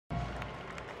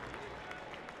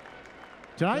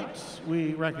Tonight,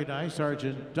 we recognize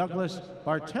Sergeant Douglas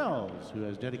Bartels, who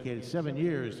has dedicated 7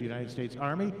 years to the United States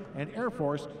Army and Air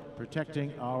Force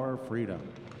protecting our freedom.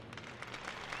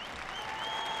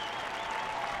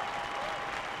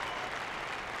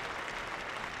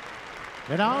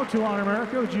 And now, to honor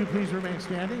America, would you please remain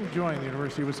standing and join the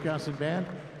University of Wisconsin Band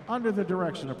under the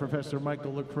direction of Professor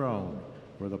Michael LeCrone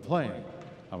for the playing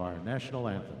of our national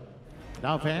anthem.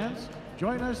 Now, fans,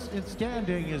 join us in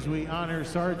standing as we honor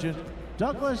Sergeant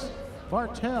Douglas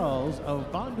Bartels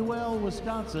of Bonduell,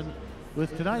 Wisconsin,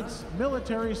 with tonight's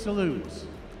military salutes.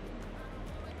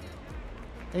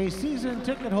 A seasoned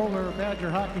ticket holder of Badger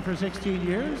hockey for 16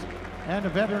 years and a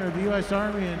veteran of the U.S.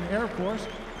 Army and Air Force,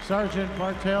 Sergeant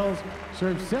Bartels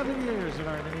served 7 years in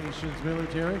our nation's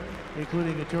military,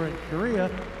 including a tour in Korea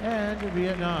and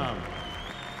Vietnam.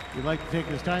 We'd like to take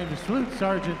this time to salute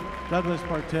Sergeant Douglas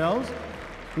Bartels,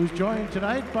 who's joined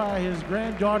tonight by his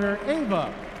granddaughter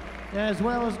Ava, as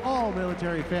well as all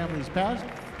military families past,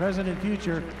 present, and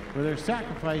future for their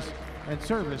sacrifice and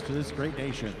service to this great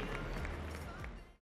nation.